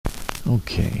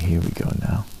Okay, here we go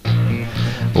now.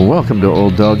 Well, welcome to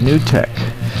Old Dog New Tech,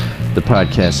 the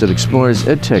podcast that explores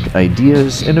EdTech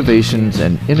ideas, innovations,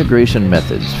 and integration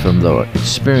methods from the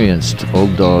experienced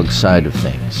old dog side of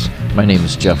things. My name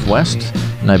is Jeff West,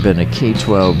 and I've been a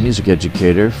K-12 music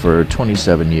educator for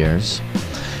 27 years,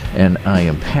 and I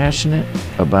am passionate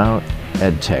about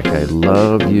EdTech. I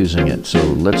love using it, so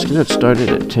let's get started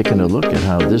at taking a look at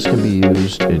how this can be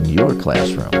used in your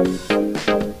classroom.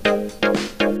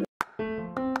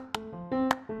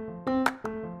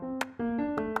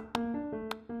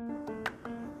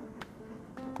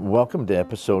 Welcome to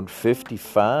episode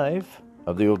 55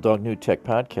 of the Old Dog New Tech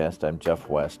podcast. I'm Jeff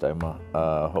West. I'm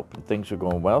hoping things are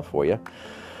going well for you.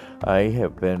 I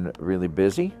have been really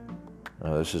busy.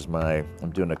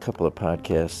 I'm doing a couple of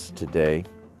podcasts today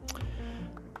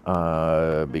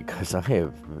because I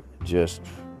have just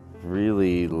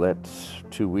really let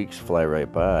 2 weeks fly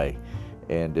right by,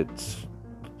 and it's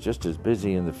just as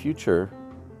busy in the future.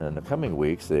 In the coming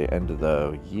weeks, the end of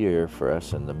the year for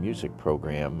us in the music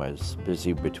program is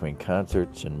busy between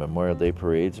concerts and Memorial Day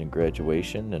parades and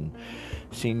graduation and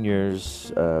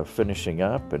seniors finishing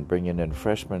up and bringing in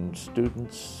freshman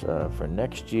students for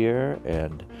next year.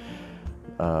 And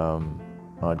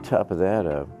on top of that,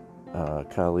 a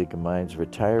colleague of mine's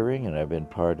retiring, and I've been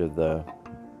part of the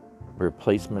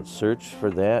replacement search for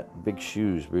that. Big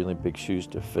shoes, really big shoes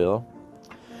to fill.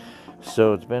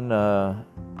 So it's been a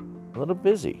little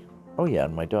busy. Oh yeah,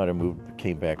 and my daughter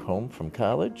came back home from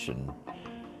college, and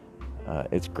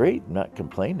it's great, not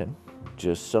complaining.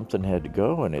 Just something had to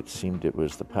go, and it seemed it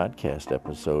was the podcast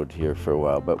episode here for a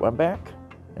while. But I'm back,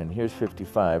 and here's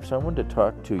 55. So I wanted to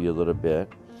talk to you a little bit.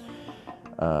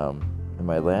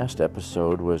 My last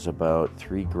episode was about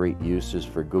 3 great uses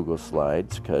for Google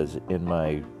Slides, because in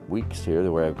my weeks here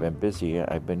where I've been busy,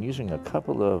 I've been using a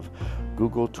couple of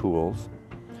Google tools.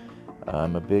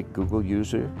 I'm a big Google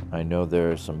user. I know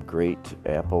there are some great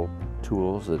Apple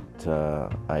tools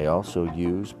that I also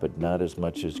use, but not as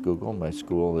much as Google. My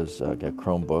school has got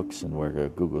Chromebooks, and we're a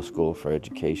Google school for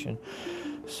education.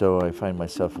 So I find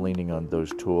myself leaning on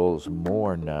those tools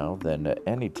more now than at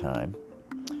any time.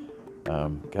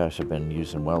 I've been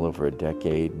using well over a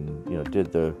decade, and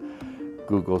did the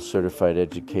Google Certified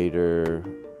Educator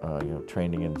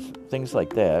training and things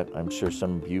like that. I'm sure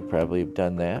some of you probably have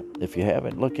done that. If you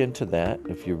haven't, look into that.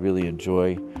 If you really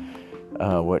enjoy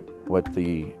what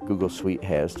the Google Suite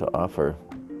has to offer,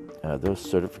 those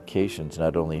certifications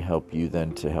not only help you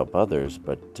then to help others,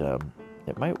 but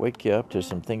it might wake you up to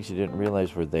some things you didn't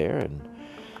realize were there,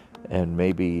 and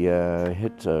maybe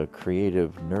hit a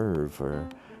creative nerve or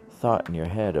thought in your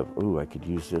head of, ooh, I could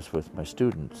use this with my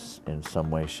students in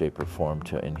some way, shape, or form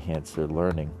to enhance their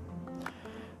learning.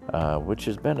 Which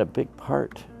has been a big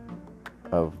part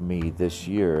of me this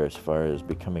year as far as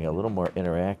becoming a little more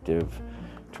interactive,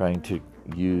 trying to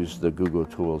use the Google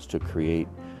tools to create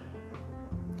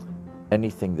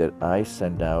anything that I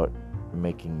send out,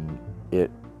 making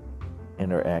it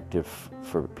interactive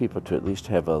for people to at least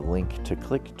have a link to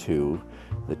click to.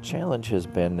 The challenge has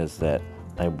been is that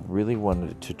I really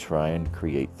wanted to try and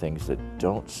create things that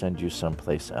don't send you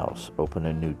someplace else, open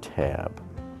a new tab.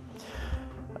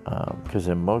 Because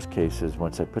in most cases,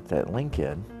 once I put that link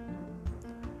in,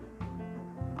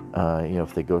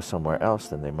 if they go somewhere else,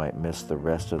 then they might miss the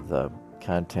rest of the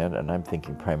content. And I'm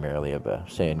thinking primarily of,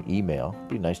 an email. It'd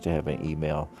be nice to have an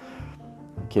email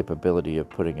capability of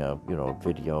putting a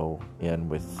video in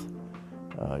with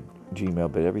Gmail,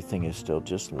 but everything is still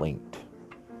just linked,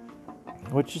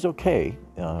 which is okay.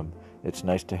 It's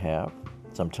nice to have.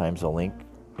 Sometimes a link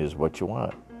is what you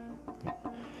want.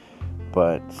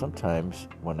 But sometimes,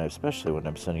 especially when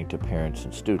I'm sending to parents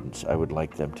and students, I would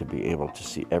like them to be able to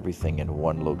see everything in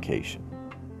one location.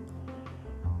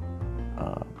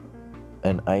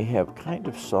 And I have kind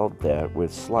of solved that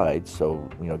with slides, so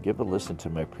give a listen to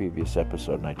my previous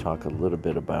episode, and I talk a little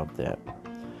bit about that.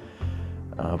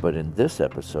 But in this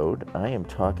episode, I am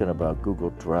talking about Google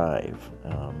Drive.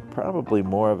 Probably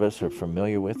more of us are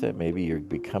familiar with it. Maybe you're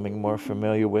becoming more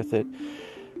familiar with it.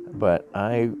 But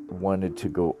I wanted to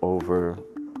go over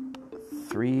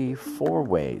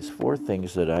 4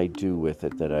 things that I do with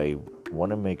it that I want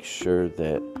to make sure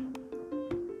that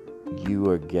you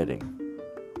are getting.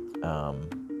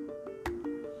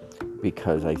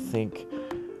 Because I think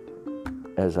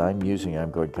as I'm using it,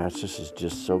 I'm going, gosh, this is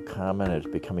just so common. It's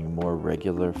becoming more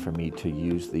regular for me to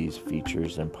use these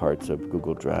features and parts of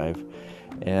Google Drive.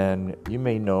 And you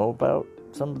may know about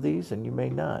some of these and you may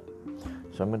not.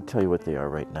 So I'm going to tell you what they are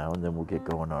right now, and then we'll get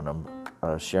going on them.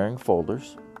 Sharing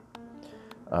folders,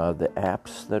 the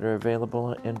apps that are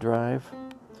available in Drive,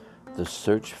 the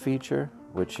search feature,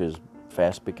 which is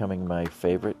fast becoming my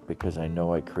favorite because I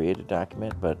know I created a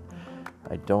document, but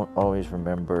I don't always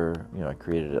remember, I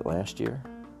created it last year,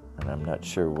 and I'm not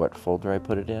sure what folder I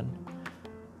put it in.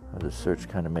 The search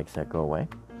kind of makes that go away,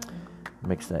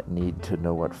 makes that need to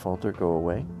know what folder go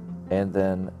away. And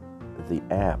then the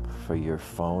app for your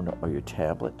phone or your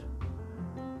tablet.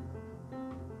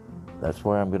 That's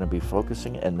where I'm going to be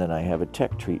focusing. And then I have a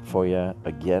tech treat for you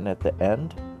again at the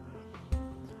end.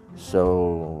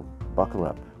 So buckle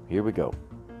up. Here we go.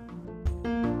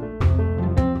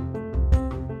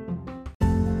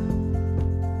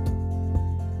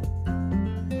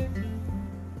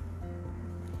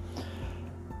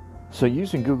 So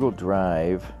using Google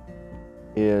Drive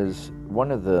is one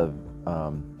of the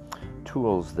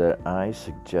tools that I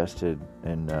suggested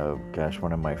in,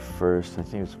 one of my first, I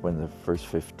think it was one of the first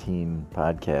 15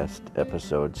 podcast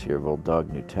episodes here of Old Dog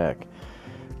New Tech.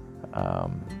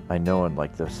 I know in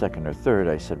like the second or third,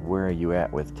 I said, where are you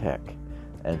at with tech?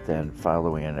 And then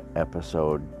following an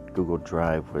episode, Google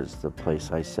Drive was the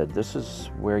place I said, this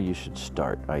is where you should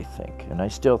start, I think. And I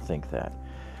still think that.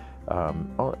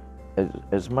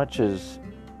 As much as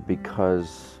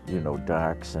because,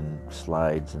 docs and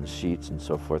slides and sheets and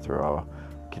so forth are all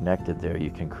connected there, you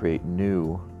can create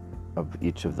new of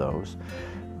each of those.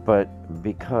 But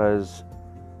because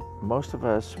most of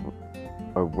us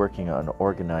are working on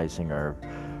organizing our,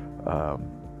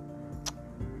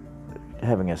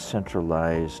 having a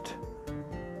centralized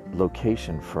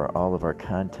location for all of our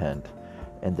content,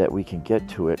 and that we can get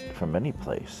to it from any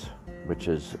place, which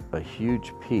is a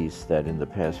huge piece that in the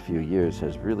past few years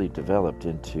has really developed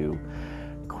into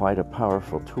quite a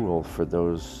powerful tool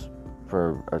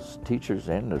for us teachers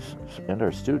and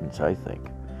our students, I think.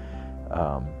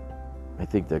 I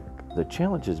think that the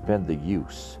challenge has been the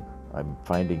use. I'm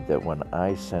finding that when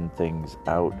I send things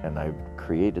out and I've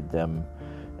created them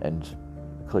and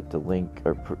prepared a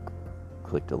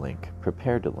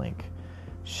link,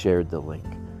 shared the link,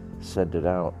 sent it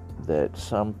out, that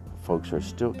some folks are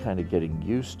still kind of getting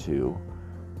used to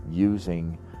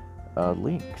using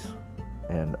links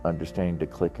and understanding to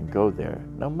click and go there.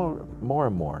 Now more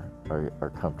and more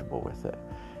are comfortable with it.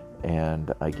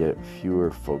 And I get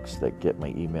fewer folks that get my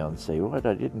email and say, what,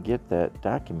 I didn't get that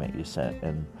document you sent.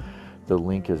 And the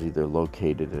link is either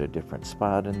located at a different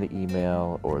spot in the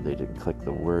email, or they didn't click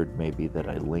the word maybe that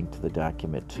I linked the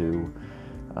document to,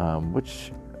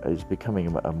 which is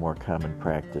becoming a more common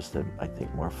practice that I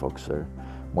think more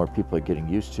people are getting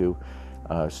used to.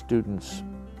 Students,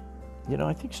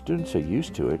 I think students are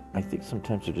used to it. I think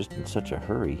sometimes they're just in such a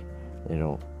hurry,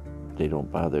 they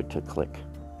don't bother to click.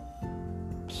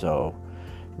 So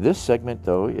this segment,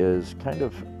 though, is kind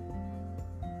of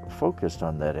focused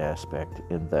on that aspect,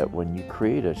 in that when you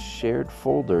create a shared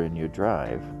folder in your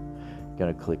Drive, you're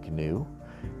going to click New,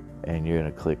 and you're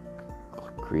going to click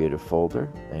Create a Folder,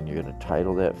 and you're going to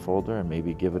title that folder and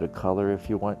maybe give it a color if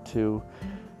you want to.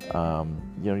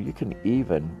 You can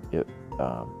even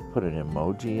put an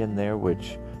emoji in there,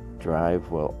 which Drive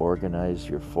will organize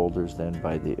your folders then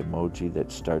by the emoji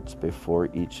that starts before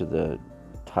each of the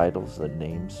titles, the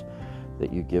names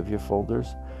that you give your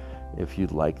folders. If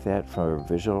you'd like that for a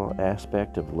visual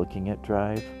aspect of looking at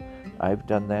Drive, I've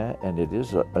done that, and it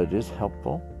is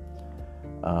helpful.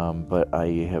 But I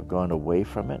have gone away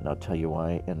from it, and I'll tell you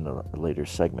why in the later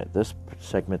segment. This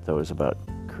segment, though, is about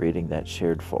creating that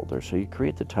shared folder. So you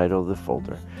create the title of the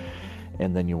folder,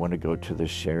 and then you want to go to the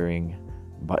sharing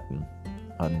button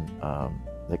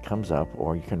that comes up,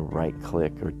 or you can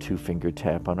right-click or two-finger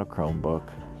tap on a Chromebook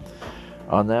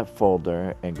on that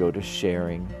folder and go to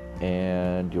sharing,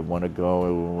 and you'll want to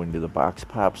go when the box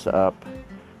pops up.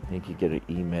 I think you get an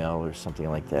email or something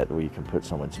like that where you can put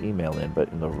someone's email in, but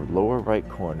in the lower right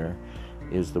corner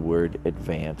is the word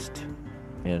advanced,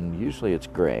 and usually it's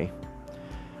gray.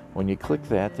 When you click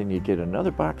that, then you get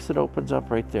another box that opens up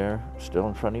right there, still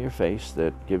in front of your face,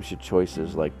 that gives you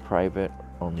choices like private,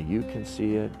 only you can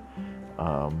see it,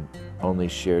 only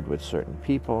shared with certain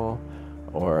people,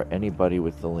 or anybody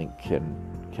with the link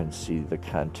can see the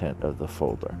content of the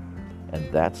folder. And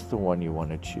that's the one you want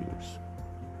to choose.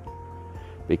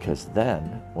 Because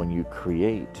then, when you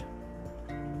create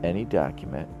any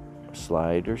document,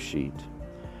 slide or sheet,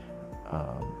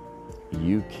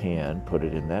 you can put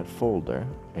it in that folder,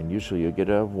 and usually you'll get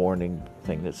a warning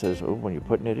thing that says, when you're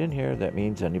putting it in here, that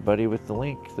means anybody with the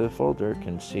link to the folder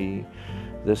can see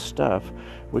this stuff,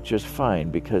 which is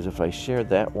fine, because if I share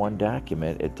that one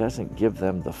document, it doesn't give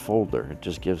them the folder, it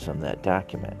just gives them that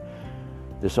document.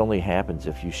 This only happens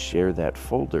if you share that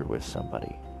folder with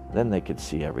somebody, Then they could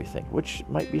see everything, which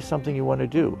might be something you want to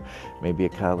do. Maybe a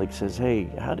colleague says, hey,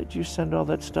 how did you send all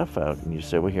that stuff out? And you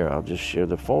say, well, here, I'll just share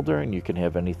the folder and you can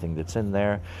have anything that's in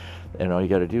there. And all you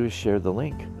got to do is share the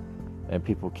link and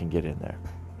people can get in there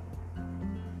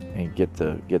and get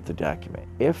the document.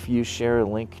 If you share a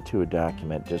link to a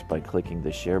document just by clicking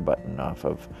the share button off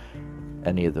of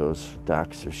any of those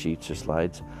docs or sheets or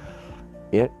slides,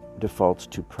 it defaults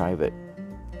to private.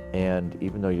 And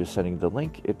even though you're sending the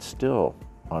link, it's still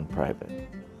on private.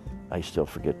 I still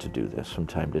forget to do this from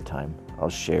time to time. I'll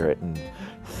share it and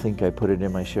think I put it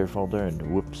in my share folder, and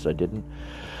whoops, I didn't.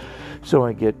 So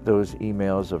I get those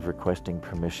emails of requesting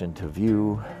permission to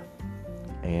view,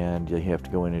 and you have to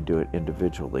go in and do it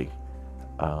individually.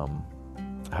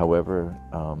 However,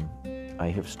 I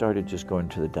have started just going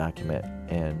to the document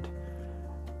and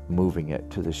moving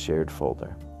it to the shared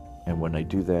folder. And when I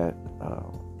do that,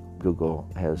 Google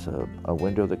has a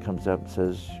window that comes up and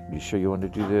says, you sure you want to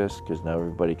do this? Because now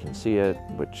everybody can see it,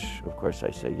 which of course I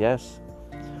say yes.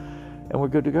 And we're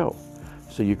good to go.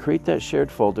 So you create that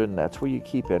shared folder, and that's where you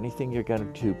keep anything you're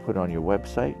going to put on your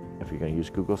website, if you're going to use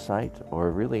Google Site,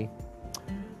 or really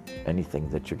anything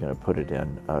that you're going to put it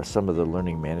in. Some of the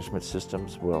learning management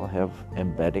systems will have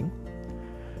embedding,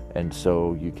 and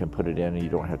so you can put it in and you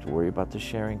don't have to worry about the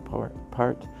sharing part.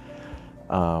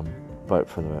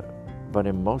 But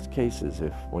in most cases,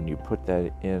 when you put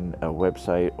that in a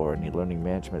website or any learning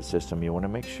management system, you want to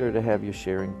make sure to have your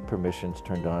sharing permissions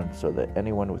turned on so that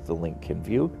anyone with the link can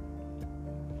view.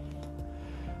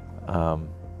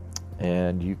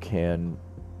 And you can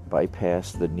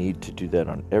bypass the need to do that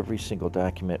on every single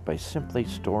document by simply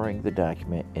storing the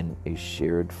document in a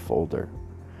shared folder.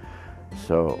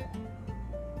 So,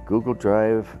 Google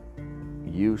Drive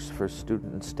use for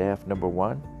student and staff number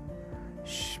 1.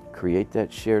 Create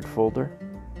that shared folder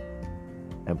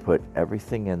and put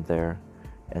everything in there,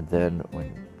 and then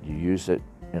when you use it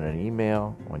in an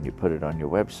email, when you put it on your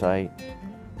website,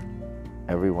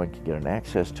 everyone can get an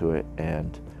access to it,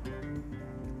 and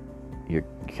you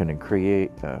can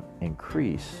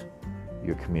increase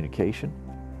your communication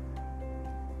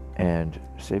and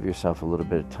save yourself a little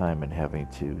bit of time in having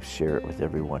to share it with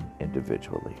everyone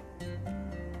individually.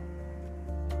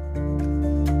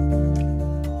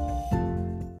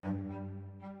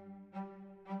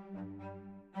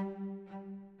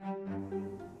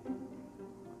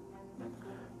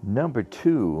 Number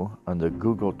 2 on the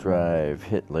Google Drive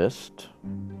hit list,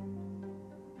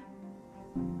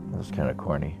 that was kind of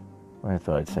corny, I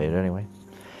thought I'd say it anyway,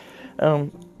 are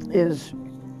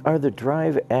the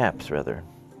Drive apps, rather.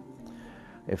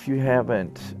 If you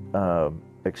haven't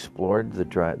explored the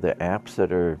apps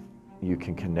that you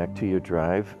can connect to your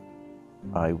Drive,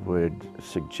 I would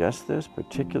suggest this,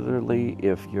 particularly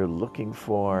if you're looking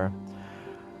for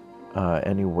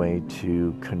any way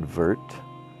to convert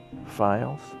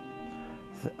files,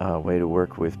 a way to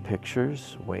work with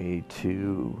pictures, way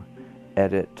to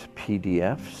edit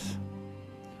PDFs.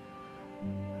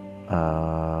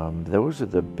 Those are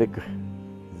the big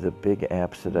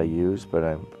apps that I use,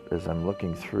 but as I'm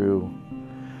looking through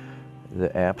the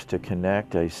apps to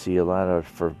connect, I see a lot of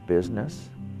for business.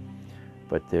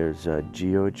 But there's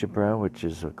GeoGebra, which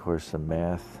is of course a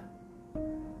math,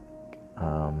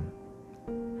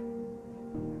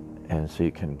 and so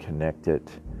you can connect it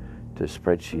to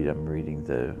spreadsheet. I'm reading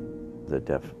the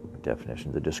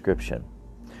definition, the description.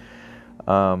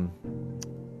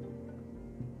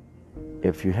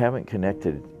 If you haven't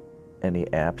connected any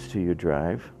apps to your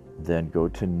Drive, then go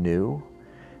to New,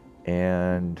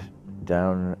 and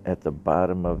down at the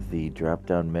bottom of the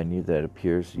drop-down menu that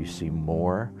appears, you see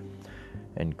More,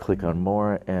 and click on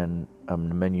More, and the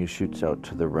menu shoots out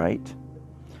to the right,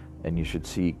 and you should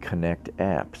see Connect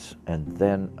Apps, and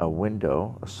then a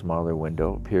smaller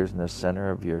window, appears in the center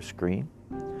of your screen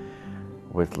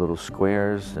with little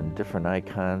squares and different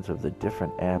icons of the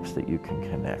different apps that you can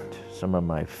connect. Some of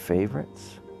my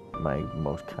favorites, my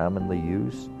most commonly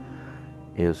used,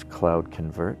 is Cloud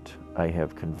Convert. I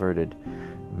have converted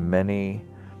many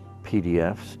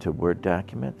PDFs to Word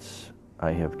documents.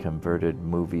 I have converted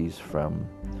movies from,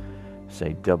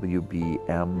 say,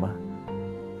 WBM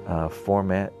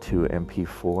format to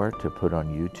MP4 to put on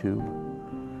YouTube.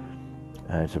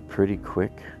 It's a pretty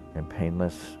quick and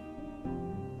painless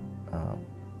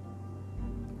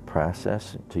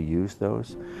process to use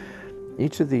those.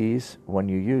 Each of these, when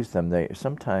you use them,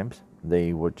 sometimes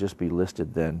they would just be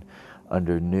listed then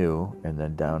under New, and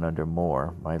then down under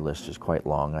More. My list is quite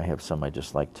long. I have some I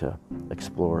just like to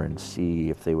explore and see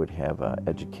if they would have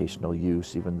educational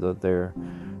use, even though they're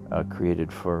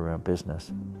created for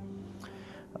business.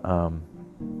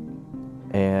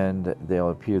 And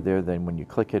they'll appear there. Then when you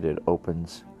click it, it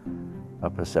opens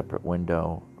up a separate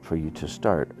window for you to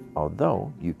start.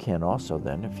 Although you can also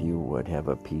then, if you would have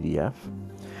a PDF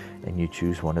and you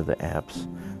choose one of the apps,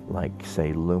 like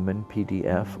say Lumen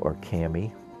PDF or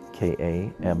Kami,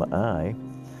 Kami,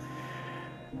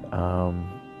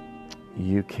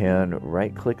 you can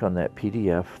right click on that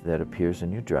PDF that appears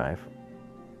in your drive,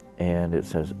 and it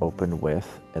says open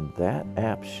with, and that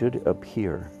app should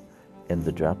appear in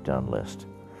the drop down list.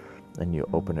 And you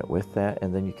open it with that,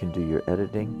 and then you can do your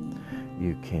editing.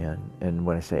 You can, and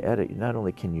when I say edit, not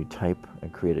only can you type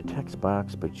and create a text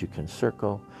box, but you can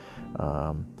circle.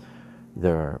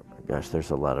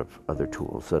 There's a lot of other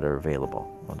tools that are available.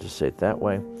 I'll just say it that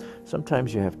way.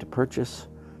 Sometimes you have to purchase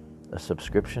a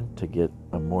subscription to get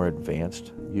a more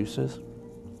advanced uses.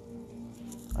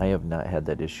 I have not had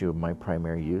that issue. My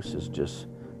primary use is just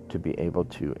to be able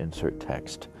to insert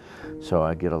text. So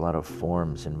I get a lot of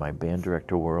forms in my band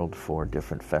director world for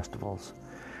different festivals.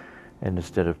 And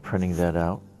instead of printing that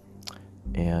out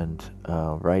and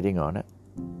writing on it,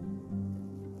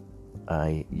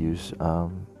 I use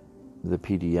the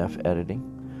PDF editing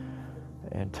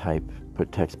and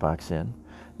put text box in.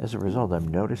 As a result, I'm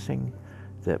noticing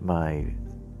that my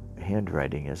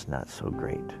handwriting is not so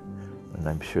great. And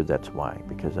I'm sure that's why,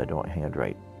 because I don't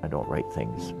write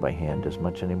things by hand as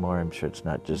much anymore. I'm sure it's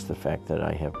not just the fact that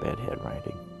I have bad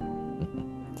handwriting.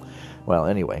 Well,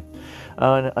 anyway,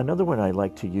 another one I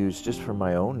like to use just for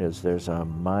my own is there's a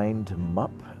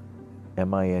MindMup,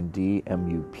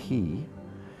 MindMup,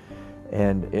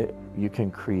 and you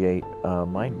can create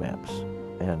mind maps.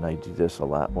 And I do this a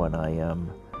lot when I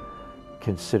am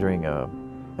considering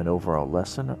an overall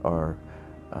lesson, or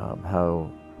how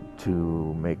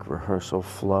to make rehearsal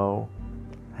flow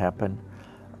happen,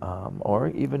 or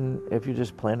even if you're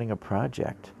just planning a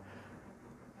project.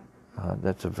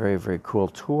 That's a very, very cool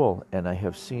tool, and I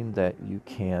have seen that you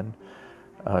can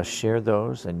share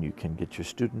those, and you can get your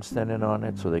students then in on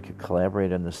it so they could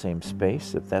collaborate in the same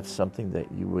space if that's something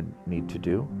that you would need to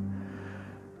do.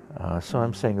 So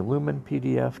I'm saying Lumen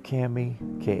PDF, Kami,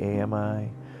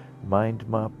 Kami,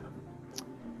 MindMup,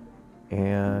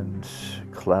 and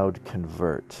Cloud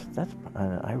Convert.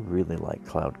 I really like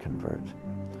Cloud Convert.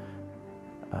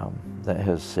 That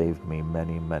has saved me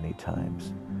many, many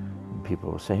times.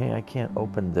 People will say, "Hey, I can't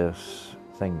open this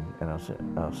thing," and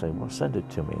I'll say, "Well, send it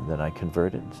to me." And then I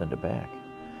convert it and send it back.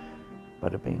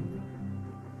 Bada bing.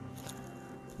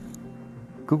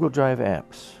 Google Drive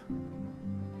apps.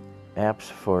 Apps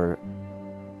for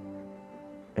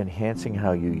enhancing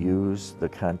how you use the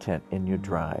content in your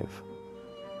drive.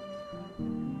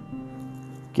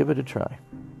 Give it a try.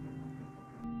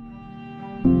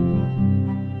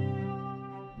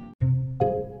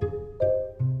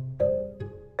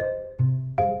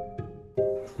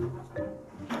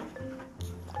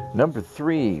 Number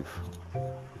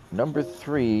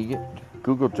three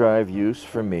Google Drive use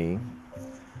for me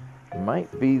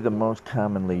might be the most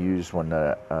commonly used one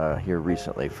here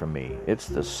recently for me. It's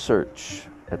the search.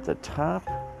 At the top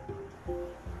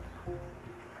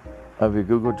of your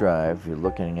Google Drive, you're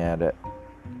looking at it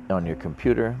on your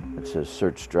computer, it says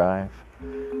Search Drive,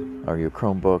 or your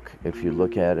Chromebook. If you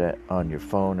look at it on your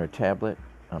phone or tablet,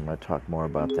 I'm going to talk more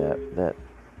about that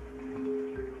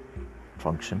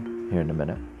function here in a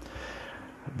minute.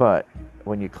 But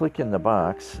when you click in the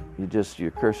box,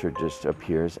 your cursor just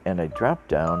appears, and a drop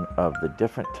down of the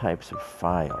different types of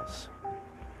files,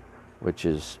 which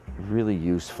is really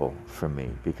useful for me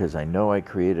because I know I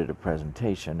created a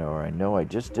presentation, or I know I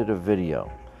just did a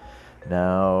video.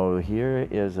 Now, here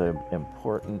is an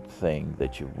important thing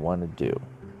that you want to do.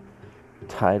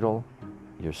 Title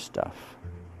your stuff.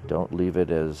 Don't leave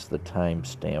it as the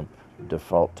timestamp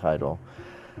default title,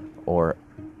 or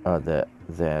that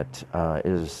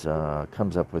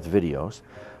comes up with videos,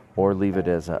 or leave it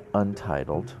as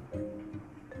untitled.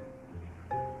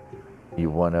 You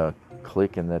want to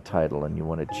click in the title, and you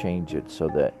want to change it so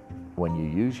that when you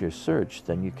use your search,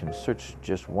 then you can search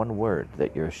just one word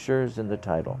that you're sure is in the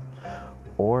title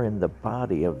or in the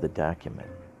body of the document.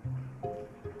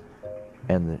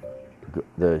 And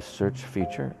the search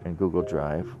feature in Google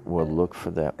Drive will look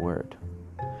for that word.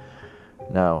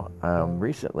 Now,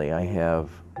 recently I have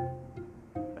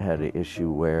had an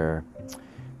issue where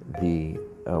the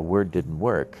word didn't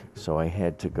work, so I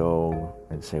had to go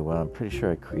and say, well, I'm pretty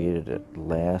sure I created it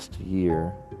last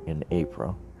year in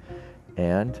April.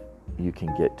 And you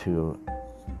can get to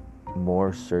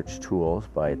more search tools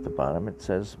at the bottom. It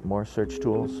says more search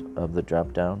tools of the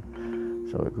drop down.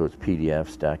 So it goes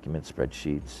PDFs, documents,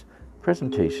 spreadsheets,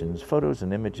 presentations, photos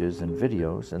and images, and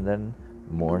videos, and then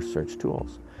more search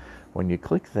tools. When you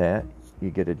click that, you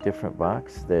get a different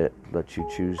box that lets you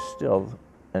choose still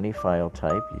any file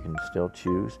type. You can still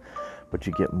choose, but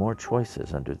you get more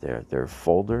choices under there. There are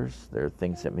folders, there are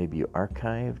things that maybe you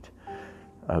archived,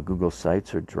 Google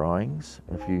Sites or drawings,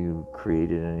 if you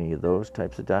created any of those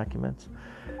types of documents.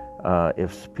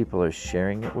 If people are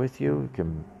sharing it with you,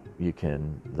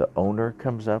 the owner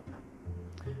comes up.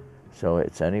 So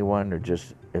it's anyone, or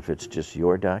just if it's just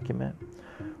your document,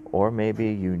 or maybe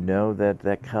you know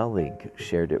that colleague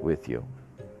shared it with you.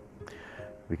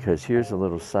 Because here's a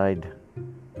little side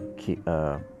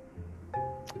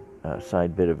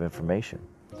bit of information.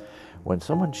 When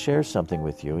someone shares something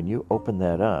with you and you open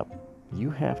that up, you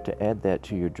have to add that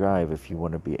to your drive if you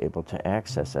want to be able to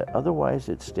access it. Otherwise,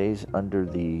 it stays under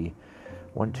the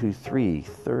 1, 2, 3,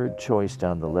 third choice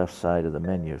down the left side of the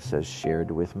menu. It says shared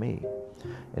with me.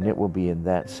 And it will be in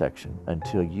that section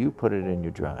until you put it in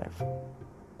your drive.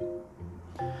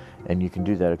 And you can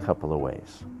do that a couple of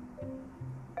ways.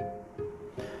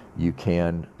 You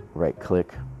can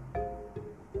right-click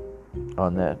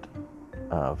on that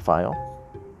file,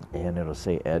 and it'll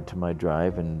say add to my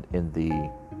drive in the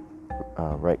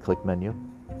right-click menu.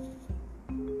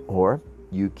 Or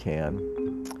you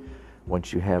can,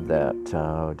 once you have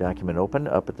that document open,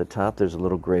 up at the top there's a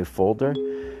little gray folder,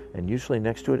 and usually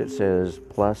next to it says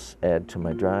plus add to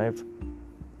my drive,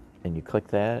 and you click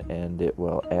that and it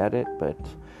will add it, but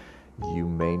you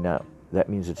may not. That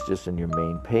means it's just in your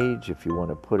main page. If you want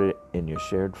to put it in your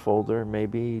shared folder,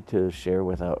 maybe to share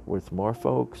with more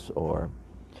folks, or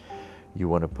you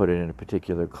want to put it in a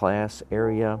particular class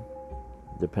area,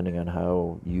 depending on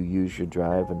how you use your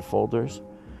drive and folders,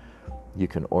 you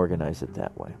can organize it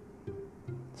that way.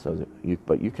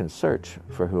 But you can search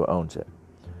for who owns it.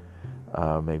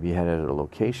 Maybe you had it at a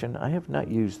location. I have not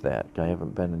used that. I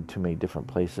haven't been in too many different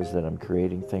places that I'm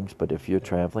creating things, but if you're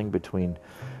traveling between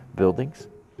buildings,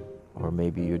 or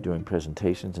maybe you're doing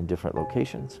presentations in different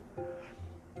locations,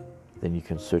 then you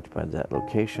can search by that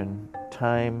location.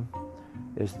 Time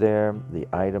is there, the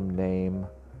item name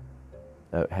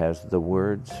has the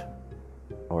words,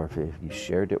 or if you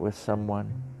shared it with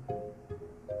someone.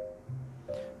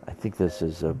 I think this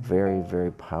is a very,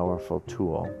 very powerful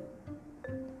tool.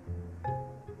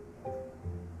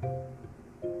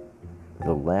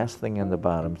 The last thing on the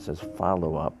bottom says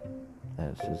follow-up,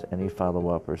 and it says any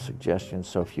follow-up or suggestions.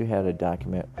 So if you had a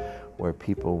document where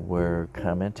people were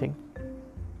commenting,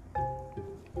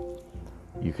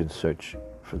 you can search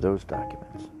for those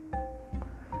documents.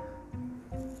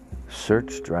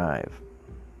 Search Drive.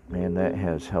 Man, that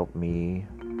has helped me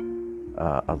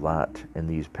a lot in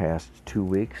these past 2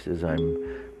 weeks as I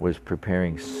was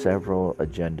preparing several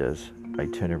agendas,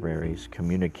 itineraries,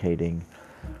 communicating,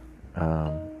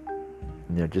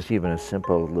 just even a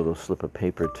simple little slip of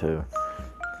paper to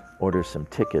order some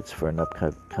tickets for an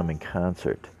upcoming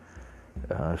concert.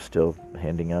 Still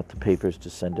handing out the papers to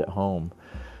send it home.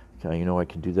 I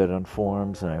can do that on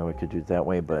forums, and I could do it that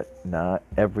way, but not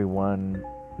everyone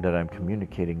that I'm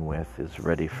communicating with is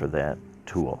ready for that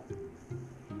tool.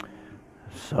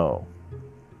 So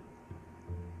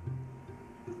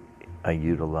I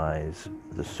utilize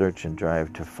the search and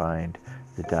drive to find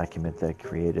the document that I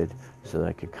created so that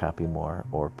I could copy more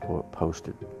or post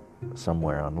it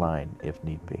somewhere online if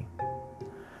need be.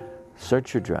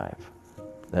 Search your drive.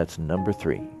 That's number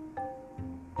 3.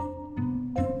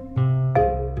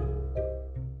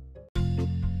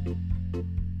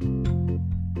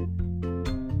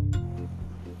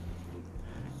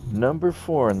 Number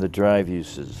 4 in the drive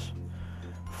uses.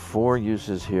 4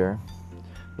 uses here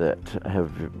that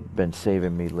have been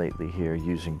saving me lately here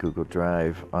using Google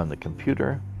Drive on the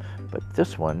computer, but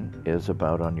this one is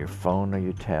about on your phone or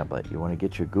your tablet. You want to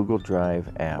get your Google Drive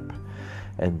app,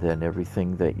 and then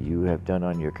everything that you have done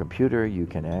on your computer you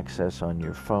can access on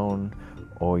your phone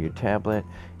or your tablet.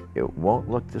 It won't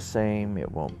look the same,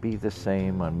 it won't be the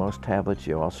same. On most tablets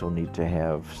you also need to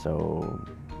have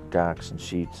docs and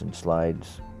sheets and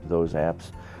slides, those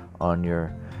apps on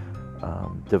your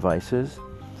devices,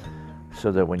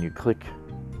 so that when you click,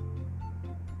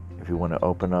 if you want to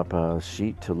open up a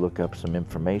sheet to look up some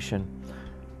information,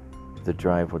 the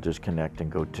drive will just connect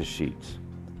and go to Sheets.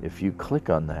 If you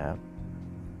click on that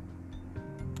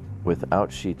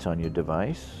without Sheets on your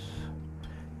device,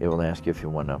 it will ask you if you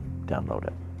want to download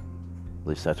it. At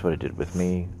least that's what it did with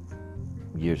me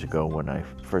years ago when I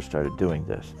first started doing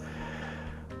this.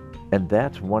 And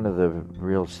that's one of the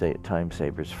real time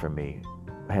savers for me,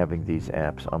 having these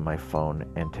apps on my phone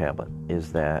and tablet,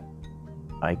 is that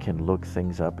I can look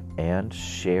things up and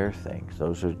share things.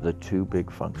 Those are the 2 big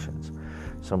functions.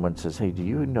 Someone says, hey, do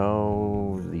you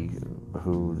know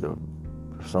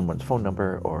someone's phone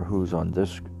number, or who's on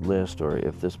this list, or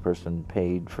if this person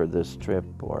paid for this trip,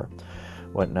 or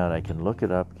whatnot, I can look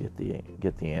it up,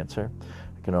 get the answer.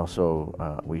 I can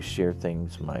also, we share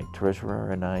things, my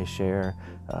treasurer and I share,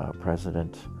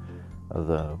 president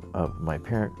of my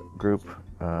parent group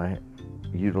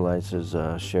utilizes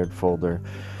a shared folder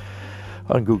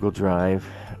on Google Drive,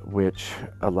 which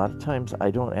a lot of times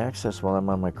I don't access while I'm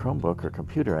on my Chromebook or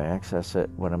computer. I access it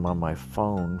when I'm on my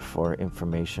phone for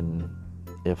information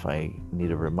if I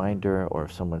need a reminder, or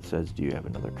if someone says, do you have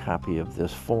another copy of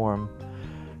this form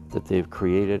that they've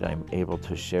created? I'm able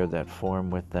to share that form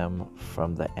with them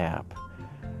from the app.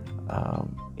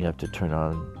 You have to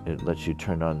it lets you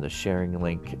turn on the sharing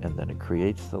link, and then it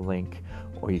creates the link,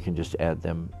 or you can just add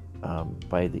them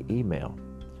by the email,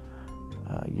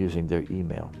 using their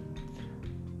email,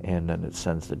 and then it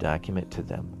sends the document to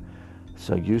them.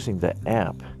 So using the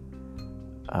app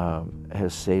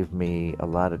has saved me a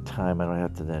lot of time. I don't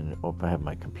have to then have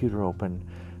my computer open,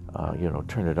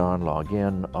 turn it on, log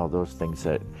in, all those things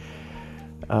that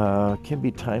can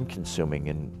be time consuming.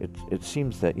 And it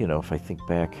seems that, if I think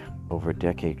back over a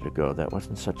decade ago, that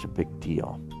wasn't such a big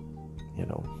deal,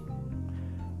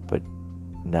 but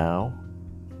now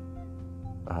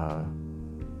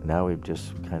we've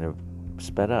just kind of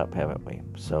sped up, haven't we?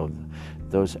 So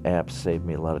those apps save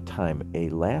me a lot of time. A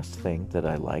last thing that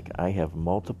I like, I have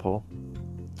multiple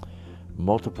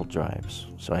drives.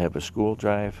 So I have a school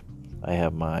drive. I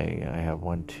have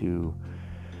two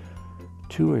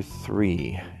or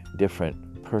three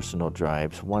different personal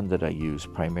drives. One that I use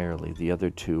primarily. The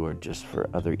other two are just for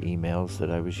other emails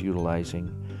that I was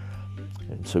utilizing.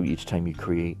 And so each time you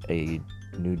create a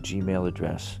new Gmail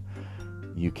address,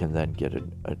 you can then get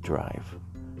a drive.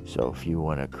 So if you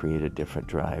want to create a different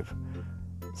drive,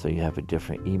 so you have a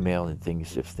different email and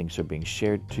if things are being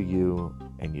shared to you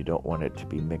and you don't want it to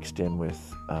be mixed in with,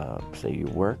 say, your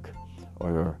work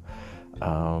or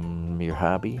your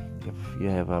hobby, if you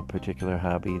have a particular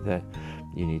hobby that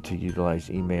you need to utilize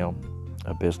email,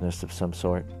 a business of some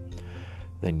sort,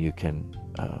 then you can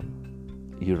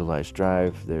utilize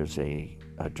Drive. There's a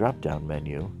drop-down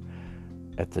menu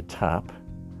at the top.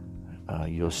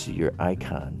 You'll see your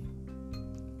icon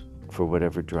for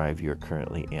whatever drive you're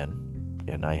currently in.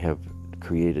 And I have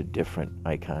created different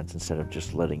icons instead of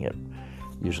just letting it.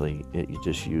 Usually it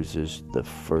just uses the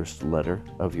first letter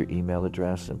of your email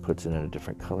address and puts it in a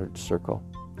different colored circle.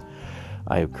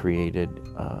 I have created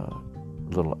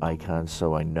little icons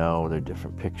so I know they're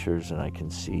different pictures and I can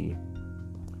see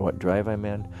what drive I'm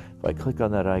in. If I click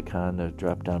on that icon, the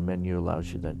drop-down menu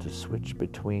allows you then to switch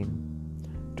between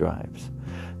drives.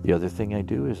 The other thing I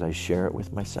do is I share it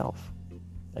with myself.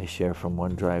 I share from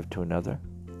one drive to another,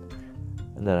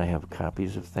 and then I have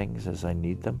copies of things as I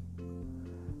need them.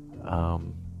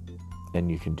 And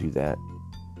you can do that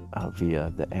via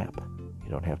the app. You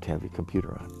don't have to have your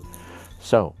computer on.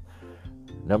 So,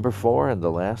 number 4, and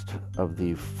the last of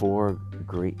the 4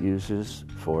 great uses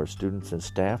for students and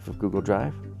staff of Google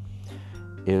Drive,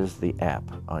 is the app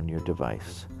on your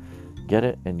device. Get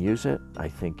it and use it. I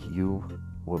think you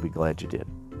will be glad you did.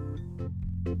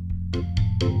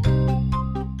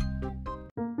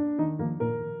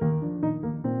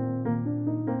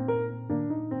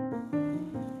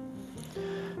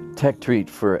 Tech treat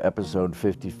for episode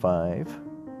 55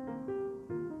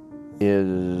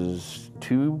 is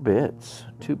 2 bits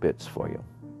for you.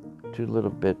 2 little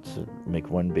bits that make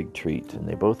one big treat, and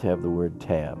they both have the word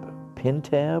tab. Pin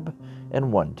tab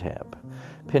and one tab.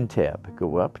 Pin tab,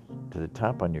 go up to the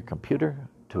top on your computer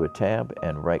to a tab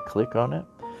and right click on it,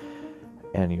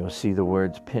 and you'll see the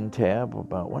words pin tab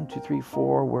about 4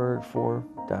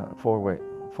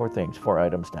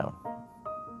 items down.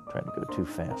 Trying to go too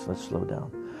fast. Let's slow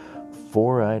down.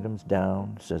 4 items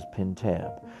down says pin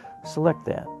tab. Select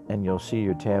that and you'll see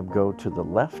your tab go to the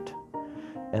left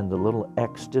and the little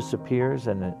X disappears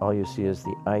and then all you see is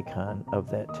the icon of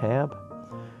that tab.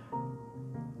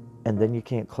 And then you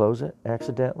can't close it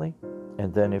accidentally.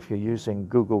 And then if you're using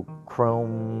Google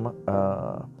Chrome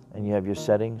and you have your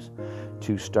settings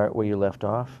to start where you left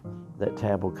off, that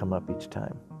tab will come up each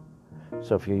time.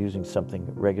 So if you're using something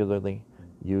regularly,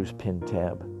 use pin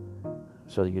tab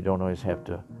so that you don't always have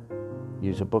to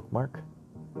use a bookmark.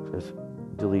 Just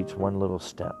deletes one little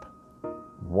step.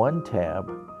 One tab,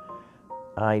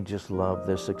 I just love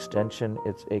this extension.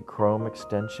 It's a Chrome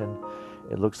extension.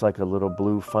 It looks like a little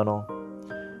blue funnel.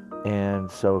 And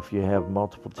so if you have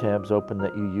multiple tabs open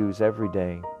that you use every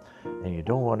day and you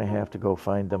don't want to have to go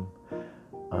find them,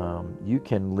 you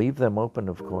can leave them open,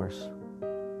 of course.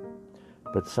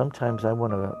 But sometimes I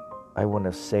want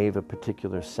to save a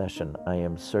particular session. I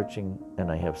am searching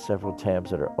and I have several tabs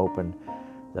that are open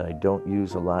that I don't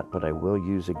use a lot, but I will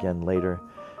use again later.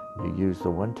 You use the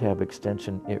One Tab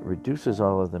extension, it reduces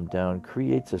all of them down,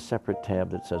 creates a separate tab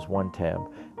that says One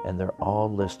Tab, and they're all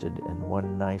listed in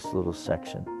one nice little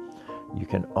section. You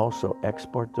can also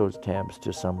export those tabs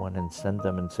to someone and send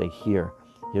them and say,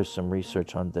 here's some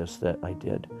research on this that I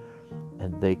did.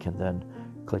 And they can then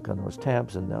click on those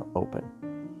tabs and they'll open.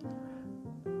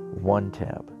 One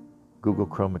Tab, Google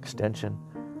Chrome extension,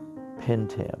 Pin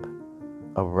tab,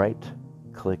 a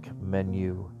right-click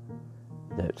menu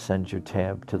that sends your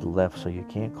tab to the left so you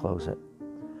can't close it.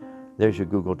 There's your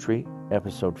Google treat.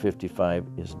 Episode 55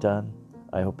 is done.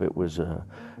 I hope it was a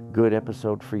good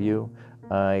episode for you.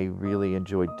 I really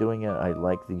enjoyed doing it. I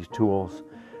like these tools,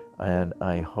 and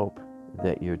I hope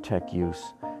that your tech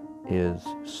use is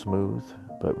smooth.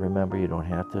 But remember, you don't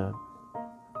have to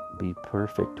be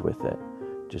perfect with it.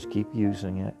 Just keep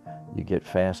using it. You get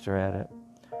faster at it.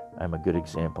 I'm a good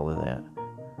example of that.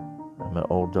 I'm an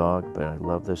old dog, but I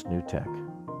love this new tech.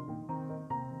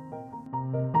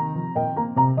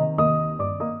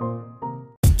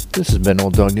 This has been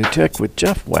Old Dog New Tech with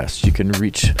Jeff West. You can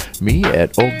reach me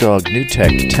at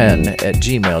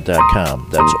olddognewtech10@gmail.com.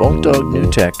 That's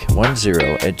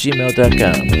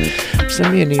olddognewtech10@gmail.com.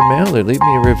 Send me an email or leave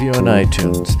me a review on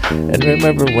iTunes. And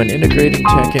remember, when integrating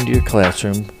tech into your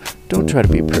classroom, don't try to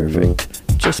be perfect.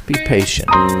 Just be patient.